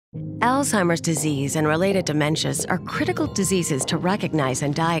Alzheimer's disease and related dementias are critical diseases to recognize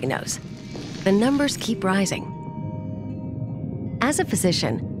and diagnose. The numbers keep rising. As a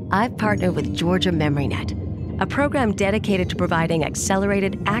physician, I've partnered with Georgia MemoryNet, a program dedicated to providing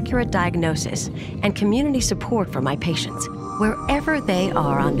accelerated, accurate diagnosis and community support for my patients, wherever they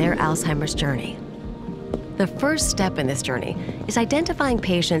are on their Alzheimer's journey. The first step in this journey is identifying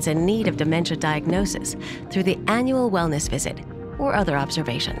patients in need of dementia diagnosis through the annual wellness visit or other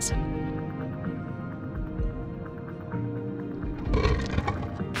observations.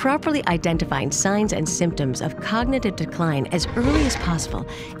 Properly identifying signs and symptoms of cognitive decline as early as possible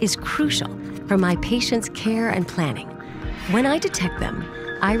is crucial for my patients' care and planning. When I detect them,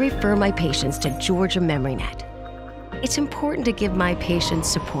 I refer my patients to Georgia MemoryNet. It's important to give my patients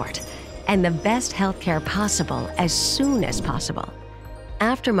support and the best health care possible as soon as possible.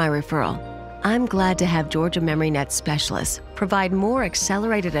 After my referral, I'm glad to have Georgia MemoryNet specialists provide more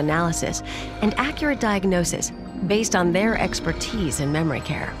accelerated analysis and accurate diagnosis based on their expertise in memory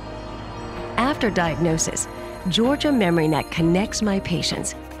care. After diagnosis, Georgia MemoryNet connects my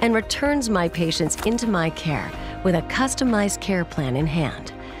patients and returns my patients into my care with a customized care plan in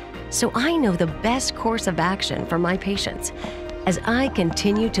hand. So I know the best course of action for my patients as I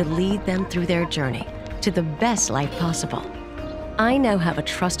continue to lead them through their journey to the best life possible. I now have a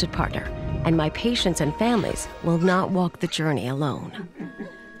trusted partner, and my patients and families will not walk the journey alone.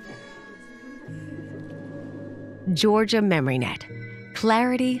 Georgia MemoryNet.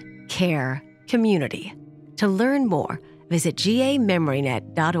 Clarity, care, community. To learn more, visit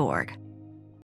gamemorynet.org.